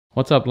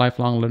What's up,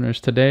 lifelong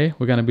learners? Today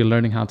we're going to be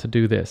learning how to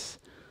do this.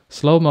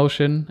 Slow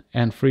motion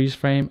and freeze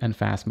frame and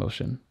fast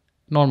motion.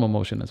 Normal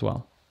motion as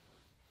well.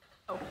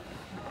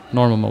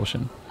 Normal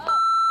motion.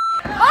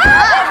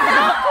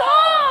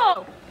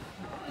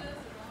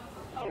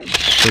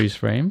 Freeze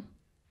frame.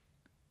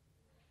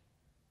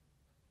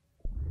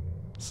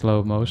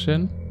 Slow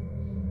motion.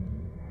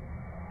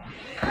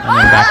 And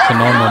then back to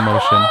normal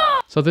motion.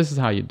 So this is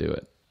how you do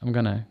it. I'm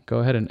going to go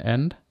ahead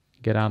and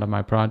get out of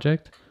my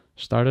project,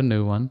 start a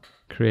new one,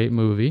 create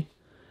movie.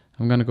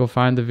 I'm going to go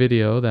find the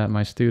video that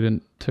my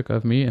student took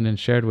of me and then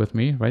shared with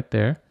me right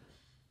there.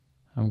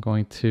 I'm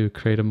going to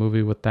create a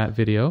movie with that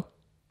video.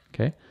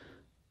 Okay.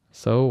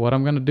 So what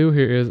I'm going to do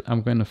here is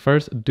I'm going to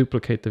first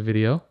duplicate the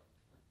video.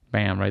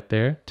 Bam, right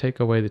there. Take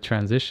away the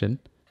transition.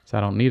 So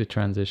I don't need a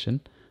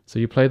transition. So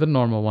you play the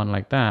normal one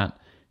like that.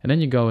 And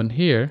then you go in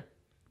here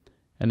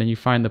and then you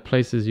find the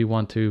places you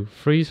want to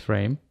freeze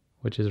frame,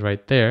 which is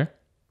right there.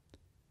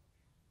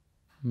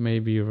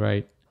 Maybe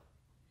right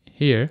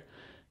here.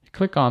 You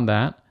click on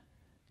that.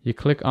 You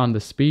click on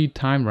the speed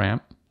time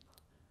ramp,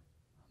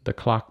 the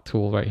clock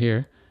tool right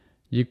here.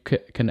 You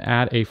can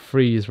add a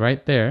freeze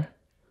right there.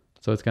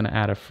 So it's going to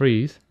add a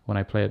freeze when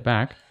I play it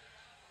back.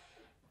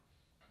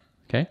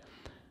 Okay.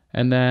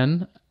 And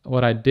then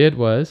what I did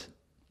was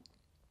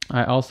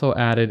I also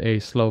added a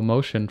slow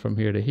motion from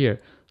here to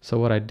here. So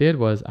what I did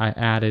was I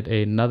added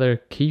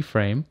another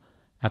keyframe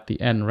at the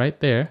end right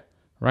there,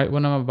 right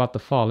when I'm about to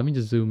fall. Let me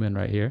just zoom in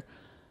right here.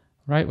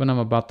 Right when I'm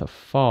about to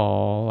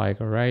fall, like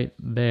right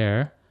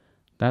there,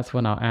 that's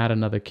when I'll add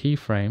another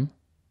keyframe.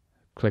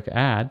 Click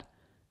add.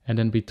 And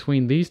then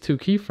between these two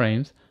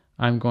keyframes,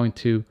 I'm going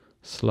to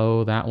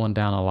slow that one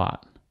down a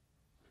lot.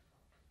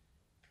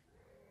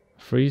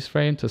 Freeze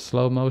frame to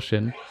slow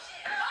motion,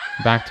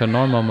 back to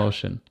normal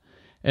motion.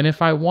 And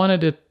if I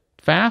wanted it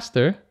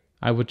faster,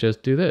 I would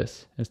just do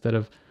this. Instead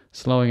of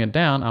slowing it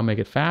down, I'll make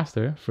it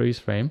faster. Freeze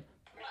frame,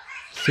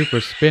 super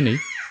spinny.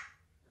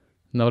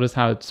 Notice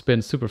how it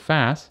spins super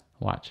fast.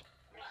 Watch.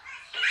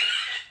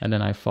 And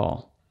then I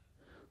fall.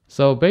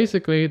 So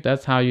basically,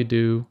 that's how you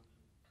do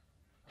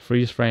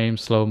freeze frame,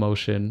 slow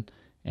motion,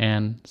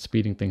 and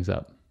speeding things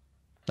up.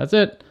 That's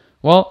it.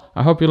 Well,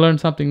 I hope you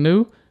learned something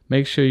new.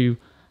 Make sure you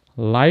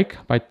like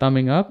by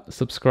thumbing up,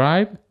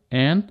 subscribe,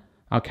 and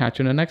I'll catch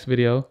you in the next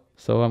video.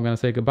 So I'm going to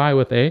say goodbye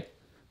with a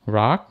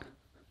rock,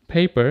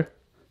 paper,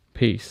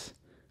 peace.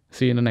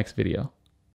 See you in the next video.